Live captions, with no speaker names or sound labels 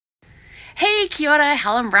Hey, kia ora,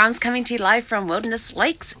 Helen Brahms coming to you live from Wilderness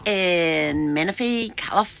Lakes in Menifee,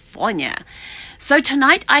 California. So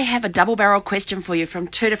tonight I have a double barrel question for you from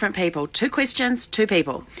two different people. Two questions, two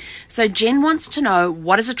people. So Jen wants to know,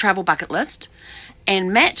 what is a travel bucket list?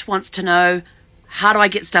 And Matt wants to know, how do I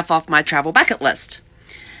get stuff off my travel bucket list?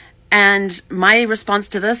 And my response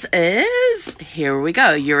to this is, here we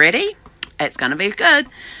go. You ready? It's going to be good.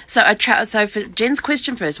 So for Jen's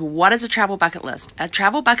question first, what is a travel bucket list? A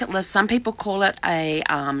travel bucket list, some people call it a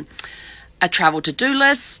travel to-do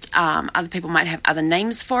list. Other people might have other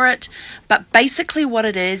names for it. But basically what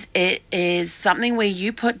it is something where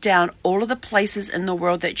you put down all of the places in the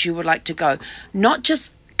world that you would like to go. Not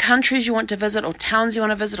just countries you want to visit or towns you want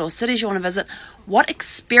to visit or cities you want to visit. What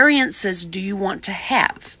experiences do you want to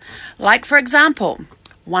have? Like, for example,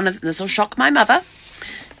 this will shock my mother,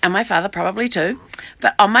 and my father probably too,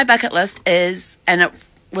 but on my bucket list is, and it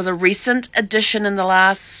was a recent addition in the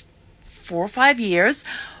last 4 or 5 years,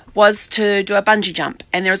 was to do a bungee jump.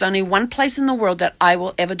 And there's only one place in the world that I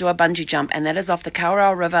will ever do a bungee jump, and that is off the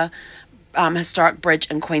Kawerau River historic bridge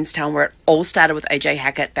in Queenstown, where it all started with A.J.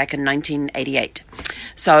 Hackett back in 1988.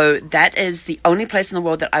 So that is the only place in the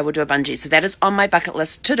world that I will do a bungee. So that is on my bucket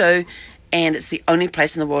list to do, and it's the only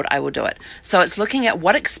place in the world I will do it. So it's looking at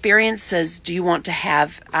what experiences do you want to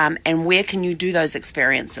have, and where can you do those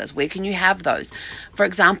experiences? Where can you have those? For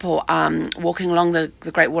example, walking along the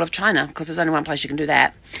Great Wall of China, because there's only one place you can do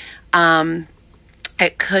that.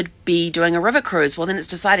 It could be doing a river cruise. Well, then it's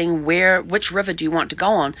deciding which river do you want to go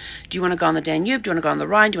on. Do you want to go on the Danube? Do you want to go on the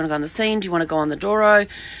Rhine? Do you want to go on the Seine? Do you want to go on the Douro?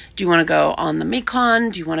 Do you want to go on the Mekong?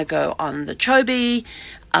 Do you want to go on the Chobe?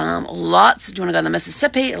 Do you want to go on the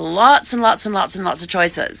Mississippi? Lots and lots and lots and lots of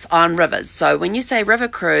choices on rivers. So when you say river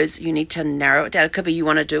cruise, you need to narrow it down. It could be you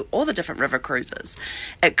want to do all the different river cruises.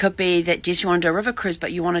 It could be that, yes, you want to do a river cruise,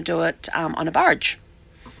 but you want to do it on a barge.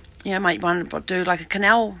 You might want to do like a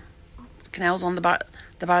canals on the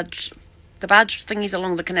barge thingies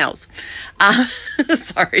along the canals.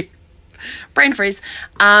 Sorry, brain freeze.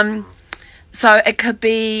 So it could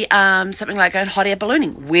be something like going hot air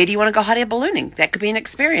ballooning. Where do you want to go hot air ballooning? That could be an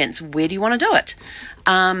experience. Where do you want to do it?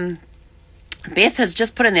 Beth has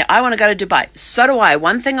just put in there, I want to go to Dubai. So do I.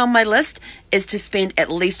 One thing on my list is to spend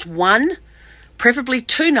at least one, preferably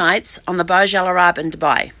 2 nights on the Burj Al Arab in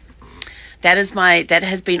Dubai. That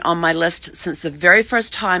has been on my list since the very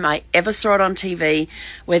first time I ever saw it on TV,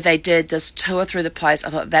 where they did this tour through the place. I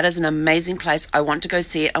thought, that is an amazing place. I want to go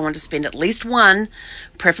see it. I want to spend at least one,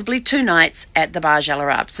 preferably 2 nights at the Burj Al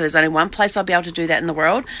Arab. So there's only one place I'll be able to do that in the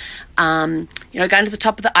world. Going to the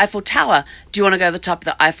top of the Eiffel Tower. Do you want to go to the top of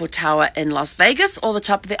the Eiffel Tower in Las Vegas or the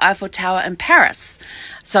top of the Eiffel Tower in Paris?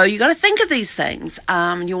 So you got to think of these things.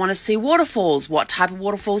 You want to see waterfalls. What type of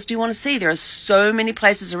waterfalls do you want to see? There are so many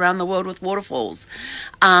places around the world with waterfalls.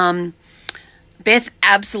 Beth,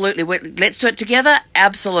 absolutely. Let's do it together.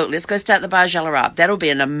 Absolutely. Let's go start at the Burj Al Arab. That'll be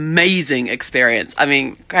an amazing experience. I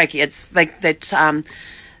mean, crikey, it's like they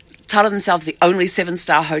title themselves the only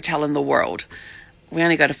 7-star hotel in the world. We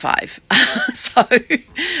only go to 5.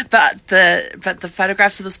 But the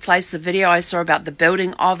photographs of this place, the video I saw about the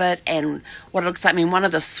building of it and what it looks like. I mean, one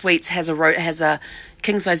of the suites has a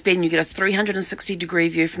king-size bed, and you get a 360-degree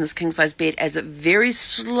view from this king-size bed as it very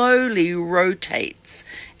slowly rotates,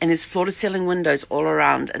 and there's floor-to-ceiling windows all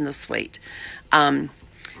around in the suite. So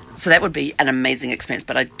that would be an amazing experience,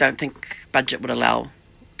 but I don't think budget would allow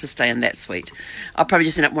to stay in that suite. I'll probably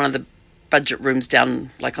just end up one of the budget rooms down,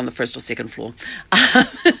 like on the 1st or 2nd floor.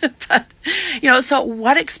 But so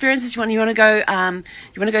what experiences you want to go? You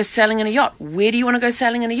want to go sailing in a yacht. Where do you want to go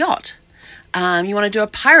sailing in a yacht? You want to do a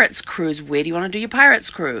pirates cruise. Where do you want to do your pirates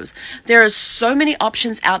cruise? There are so many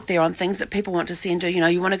options out there on things that people want to see and do.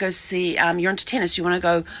 You want to go see, you're into tennis. You want to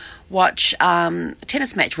go watch a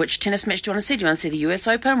tennis match. Which tennis match do you want to see? Do you want to see the US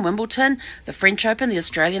Open, Wimbledon, the French Open, the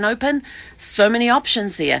Australian Open? So many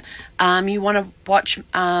options there. You want to watch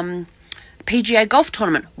PGA golf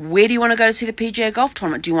tournament. Where do you want to go to see the PGA golf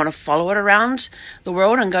tournament? Do you want to follow it around the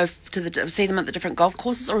world and go see them at the different golf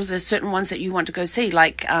courses, or is there certain ones that you want to go see,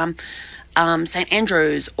 like St.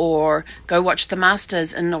 Andrews, or go watch the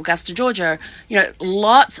Masters in Augusta, Georgia?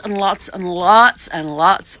 Lots and lots and lots and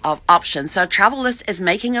lots of options. So a travel list is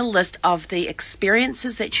making a list of the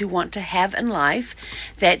experiences that you want to have in life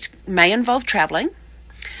that may involve traveling.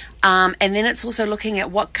 And then it's also looking at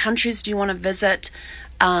what countries do you want to visit,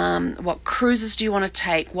 what cruises do you want to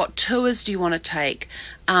take, what tours do you want to take.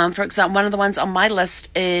 For example, one of the ones on my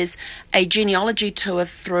list is a genealogy tour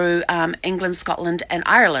through England, Scotland and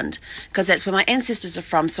Ireland, because that's where my ancestors are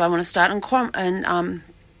from. So I want to start in Cornwall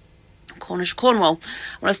Cornwall.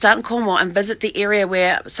 I want to start in Cornwall and visit the area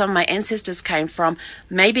where some of my ancestors came from.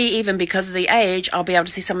 Maybe even because of the age, I'll be able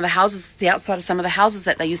to see some of the houses, the outside of some of the houses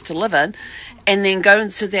that they used to live in, and then go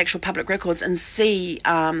into the actual public records and see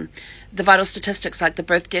the vital statistics like the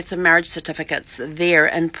birth, death, and marriage certificates there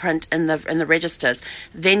in print in the registers.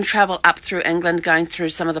 Then travel up through England, going through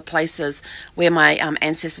some of the places where my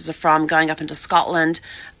ancestors are from, going up into Scotland,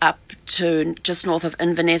 up to just north of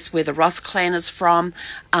Inverness where the Ross clan is from,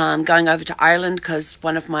 going over to Ireland because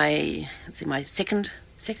one of my second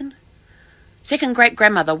great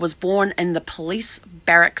grandmother was born in the police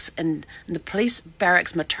barracks in the police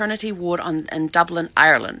barracks maternity ward in Dublin,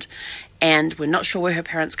 Ireland. And we're not sure where her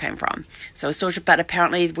parents came from. But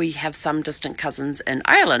apparently we have some distant cousins in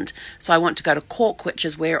Ireland. So I want to go to Cork, which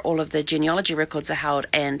is where all of the genealogy records are held,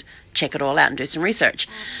 and check it all out and do some research.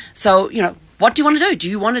 So, what do you want to do? Do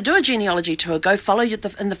you want to do a genealogy tour? Go follow in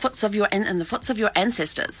the footsteps of your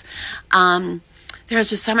ancestors. There is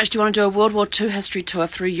just so much. Do you want to do a World War II history tour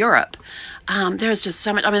through Europe? There is just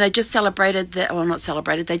so much. I mean, they just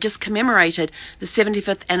they just commemorated the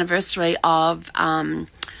 75th anniversary of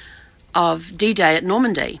D-Day at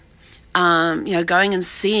Normandy. Going and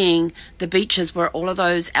seeing the beaches where all of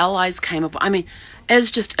those allies came up. I mean,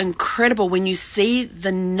 it's just incredible when you see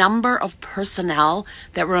the number of personnel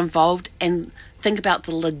that were involved and think about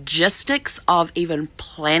the logistics of even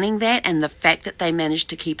planning that and the fact that they managed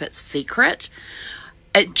to keep it secret.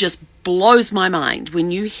 It just blows my mind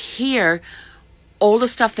when you hear all the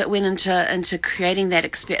stuff that went into creating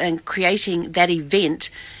that event.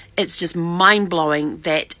 It's just mind-blowing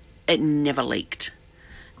that it never leaked.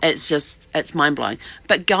 It's mind-blowing.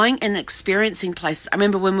 But going and experiencing places. I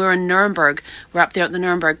remember when we were in Nuremberg, we're up there at the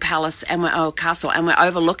Nuremberg Palace Castle, and we're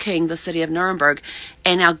overlooking the city of Nuremberg,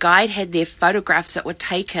 and our guide had their photographs that were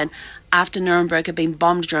taken after Nuremberg had been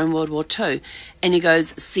bombed during World War II. And he goes,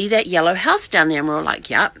 see that yellow house down there? And we're all like,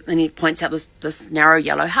 yeah. And he points out this narrow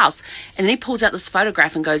yellow house. And then he pulls out this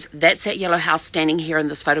photograph and goes, that's that yellow house standing here in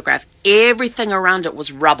this photograph. Everything around it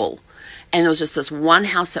was rubble. And there was just this one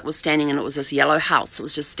house that was standing, and it was this yellow house. It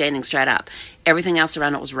was just standing straight up. Everything else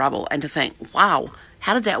around it was rubble. And to think, wow,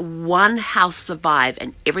 how did that one house survive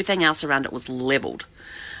and everything else around it was leveled?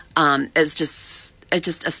 It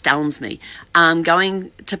just astounds me.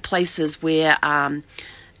 Going to places where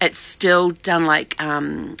it's still done, like,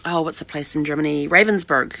 what's the place in Germany?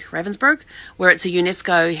 Ravensburg, where it's a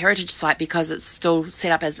UNESCO heritage site because it's still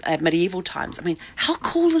set up as medieval times. I mean, how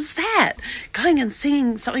cool is that? Going and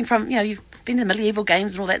seeing something from, you've been to the medieval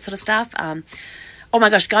games and all that sort of stuff. Oh my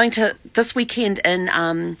gosh, going to this weekend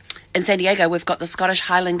in San Diego, we've got the Scottish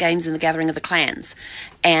Highland Games and the Gathering of the Clans.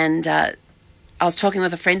 And I was talking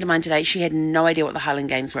with a friend of mine today. She had no idea what the Highland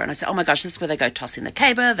Games were. And I said, oh my gosh, this is where they go tossing the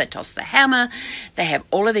caber, they toss the hammer. They have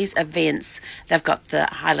all of these events. They've got the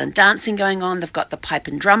Highland dancing going on. They've got the pipe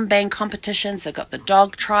and drum band competitions. They've got the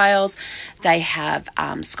dog trials. They have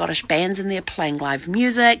Scottish bands in there playing live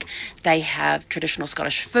music. They have traditional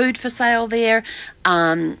Scottish food for sale there.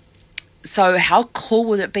 So how cool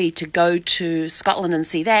would it be to go to Scotland and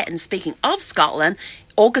see that? And speaking of Scotland,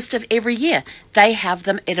 August of every year, they have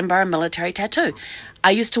the Edinburgh military tattoo.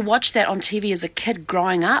 I used to watch that on TV as a kid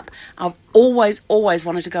growing up. I've always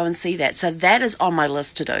wanted to go and see that. So that is on my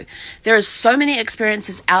list to do. There are so many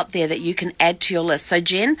experiences out there that you can add to your list. So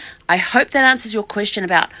Jen, I hope that answers your question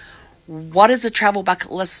about what is a travel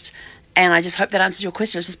bucket list. And I just hope that answers your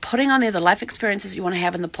question. It's just putting on there the life experiences you want to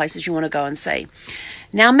have and the places you want to go and see.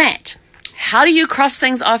 Now, Matt, how do you cross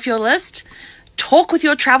things off your list? Talk with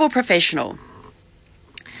your travel professional.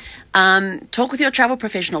 Talk with your travel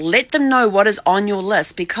professional. Let them know what is on your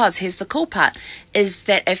list, because here's the cool part, is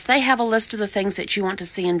that if they have a list of the things that you want to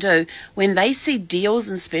see and do, when they see deals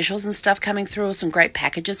and specials and stuff coming through, or some great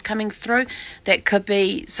packages coming through that could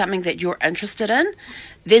be something that you're interested in,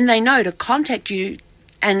 then they know to contact you,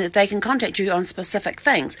 and they can contact you on specific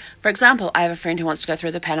things. For example, I have a friend who wants to go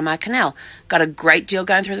through the Panama Canal. Got a great deal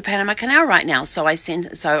going through the Panama Canal right now. So I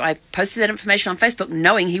posted that information on Facebook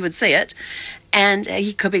knowing he would see it. And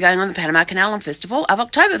he could be going on the Panama Canal on 1st of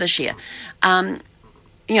October this year.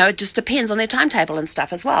 It just depends on their timetable and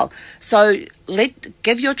stuff as well. So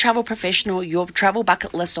give your travel professional your travel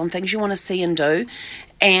bucket list on things you want to see and do.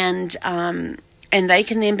 And they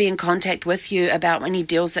can then be in contact with you about any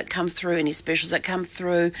deals that come through, any specials that come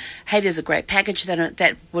through. Hey, there's a great package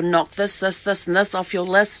that will knock this, and this off your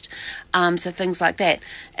list. So things like that.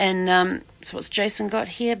 And so what's Jason got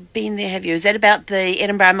here? Been there, have you? Is that about the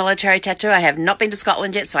Edinburgh military tattoo? I have not been to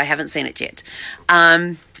Scotland yet, so I haven't seen it yet.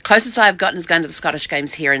 Closest I've gotten is going to the Scottish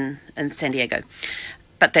Games here in San Diego.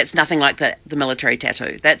 But that's nothing like the military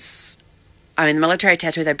tattoo. That's the military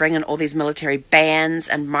tattoo, they bring in all these military bands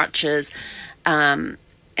and marches and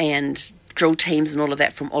drill teams and all of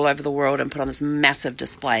that from all over the world and put on this massive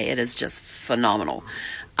display. It is just phenomenal.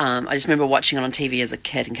 I just remember watching it on TV as a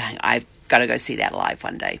kid and going, I've got to go see that live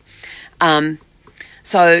one day.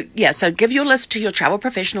 So give your list to your travel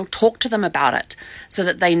professional, talk to them about it so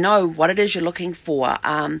that they know what it is you're looking for.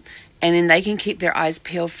 And then they can keep their eyes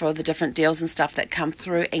peeled for the different deals and stuff that come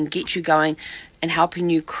through and get you going and helping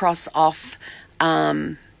you cross off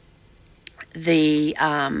the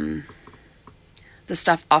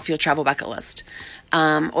stuff off your travel bucket list.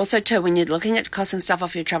 Also too, when you're looking at crossing stuff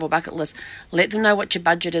off your travel bucket list, let them know what your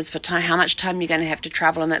budget is for time, how much time you're going to have to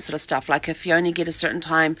travel and that sort of stuff. Like if you only get a certain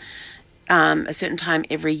time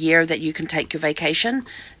every year that you can take your vacation,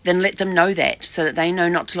 then let them know that so that they know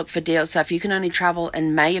not to look for deals. So if you can only travel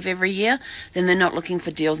in May of every year, then they're not looking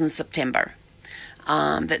for deals in September.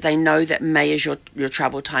 That they know that May is your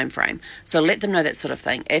travel time frame. So let them know that sort of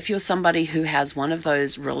thing. If you're somebody who has one of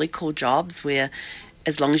those really cool jobs where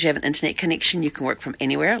as long as you have an internet connection, you can work from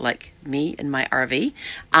anywhere, like me in my RV,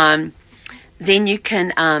 then you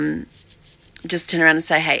can just turn around and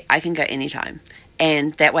say, hey, I can go anytime.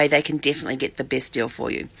 And that way they can definitely get the best deal for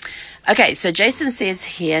you. Okay, so Jason says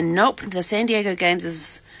here, nope, the San Diego Games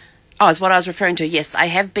is what I was referring to. Yes, I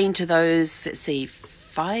have been to those, let's see,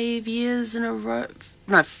 5 years in a row.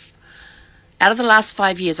 No, out of the last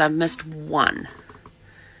 5 years, I've missed one.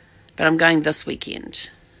 But I'm going this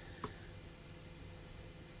weekend.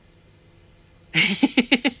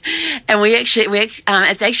 And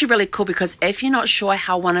it's actually really cool because if you're not sure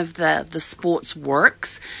how one of the sports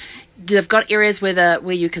works, they've got areas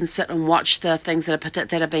where you can sit and watch the things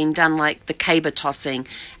that are being done, like the caber tossing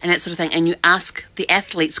and that sort of thing, and you ask the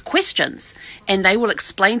athletes questions and they will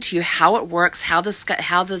explain to you how it works, how the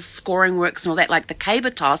scoring works and all that. Like the caber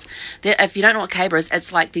toss, if you don't know what caber is,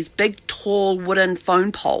 it's like these big tall wooden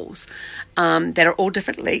phone poles that are all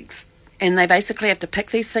different lengths. And they basically have to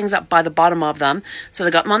pick these things up by the bottom of them. So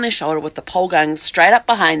they've got them on their shoulder with the pole going straight up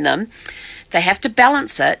behind them. They have to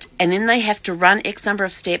balance it, and then they have to run X number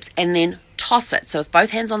of steps and then toss it. So with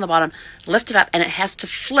both hands on the bottom, lift it up, and it has to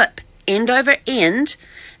flip end over end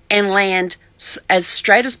and land as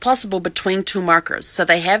straight as possible between two markers. So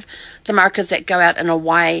they have the markers that go out in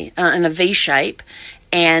a V shape,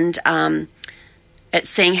 and it's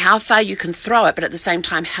seeing how far you can throw it, but at the same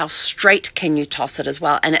time, how straight can you toss it as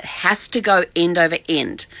well. And it has to go end over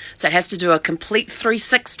end. So it has to do a complete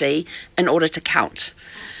 360 in order to count.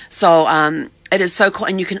 So it is so cool.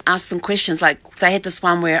 And you can ask them questions. Like they had this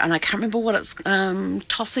one where, and I can't remember what it's,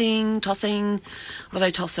 tossing. What are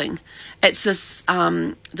they tossing? It's this,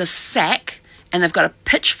 the sack, and they've got a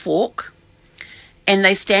pitchfork, and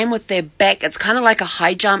they stand with their back. It's kind of like a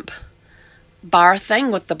high jump bar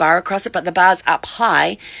thing with the bar across it, but the bar's up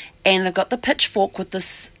high, and they've got the pitchfork with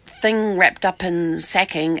this thing wrapped up in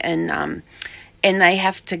sacking, and they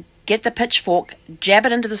have to get the pitchfork, jab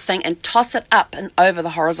it into this thing, and toss it up and over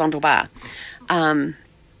the horizontal bar. And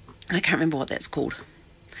I can't remember what that's called.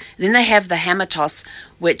 Then they have the hammer toss,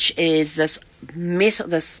 which is this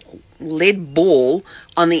lead ball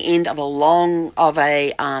on the end of a long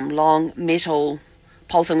metal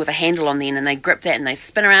pole thing with a handle on the end, and they grip that and they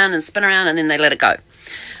spin around and then they let it go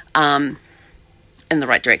in the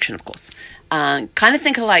right direction, of course. Kind of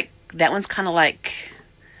think of like that one's kind of like,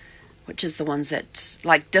 which is the ones that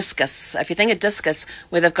like discus. If you think of discus,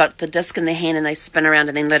 where they've got the disc in their hand and they spin around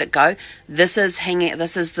and then let it go, this is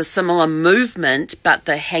the similar movement, but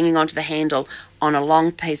they're hanging onto the handle on a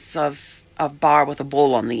long piece of bar with a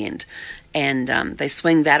ball on the end, and they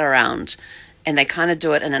swing that around. And they kind of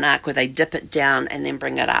do it in an arc where they dip it down and then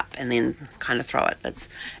bring it up and then kind of throw it.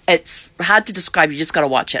 It's hard to describe. You just got to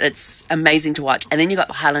watch it. It's amazing to watch. And then you got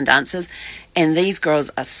the Highland dancers, and these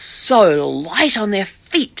girls are so light on their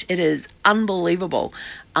feet. It is unbelievable.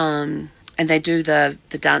 And they do the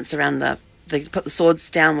dance around they put the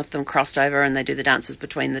swords down with them crossed over, and they do the dances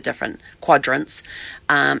between the different quadrants.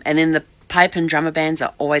 And then the pipe and drummer bands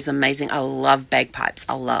are always amazing. I love bagpipes.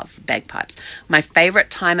 My favorite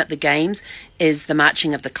time at the games is the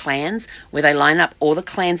marching of the clans, where they line up all the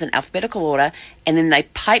clans in alphabetical order, and then they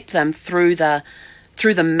pipe them through the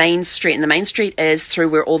main street. And the main street is through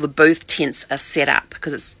where all the booth tents are set up,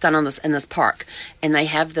 because it's done in this park. And they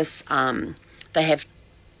have this they have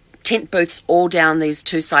tent booths all down these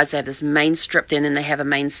two sides. They have this main strip there, and then they have a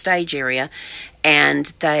main stage area, and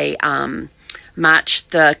they march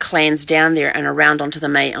the clans down there and around onto the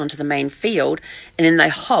main field, and then they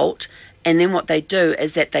halt. And then what they do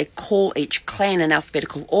is that they call each clan in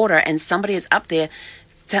alphabetical order, and somebody is up there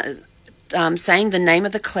saying the name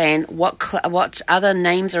of the clan, what other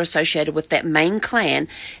names are associated with that main clan,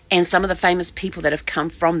 and some of the famous people that have come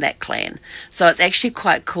from that clan. So it's actually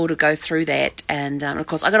quite cool to go through that. And of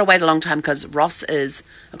course, I got to wait a long time because Ross is,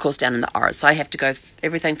 of course, down in the R's. So I have to go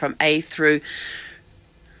everything from A through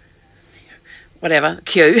whatever,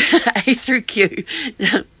 Q, A through Q.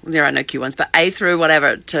 There are no Q ones, but A through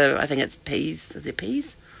whatever to, I think it's P's. Is there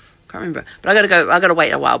P's? Can't remember. But I got to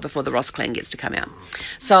wait a while before the Ross clan gets to come out.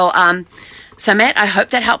 So, so Matt, I hope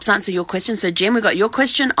that helps answer your question. So Jen, we got your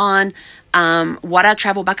question on what are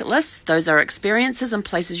travel bucket lists. Those are experiences and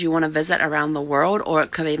places you want to visit around the world, or it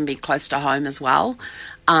could even be close to home as well.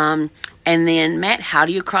 And then, Matt, how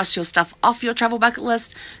do you cross your stuff off your travel bucket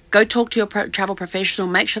list? Go talk to your travel professional.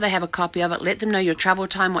 Make sure they have a copy of it. Let them know your travel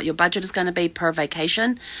time, what your budget is going to be per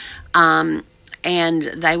vacation. And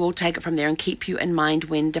they will take it from there and keep you in mind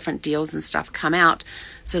when different deals and stuff come out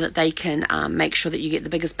so that they can make sure that you get the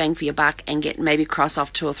biggest bang for your buck and get maybe cross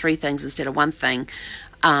off 2 or 3 things instead of one thing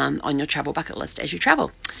on your travel bucket list as you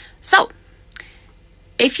travel. So,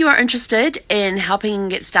 if you are interested in helping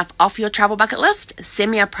get stuff off your travel bucket list,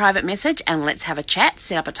 send me a private message and let's have a chat.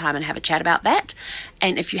 Set up a time and have a chat about that.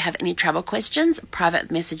 And if you have any travel questions,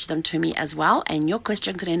 private message them to me as well. And your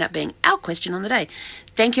question could end up being our question on the day.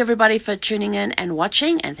 Thank you, everybody, for tuning in and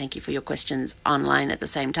watching. And thank you for your questions online at the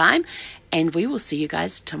same time. And we will see you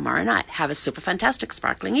guys tomorrow night. Have a super fantastic,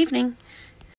 sparkling evening.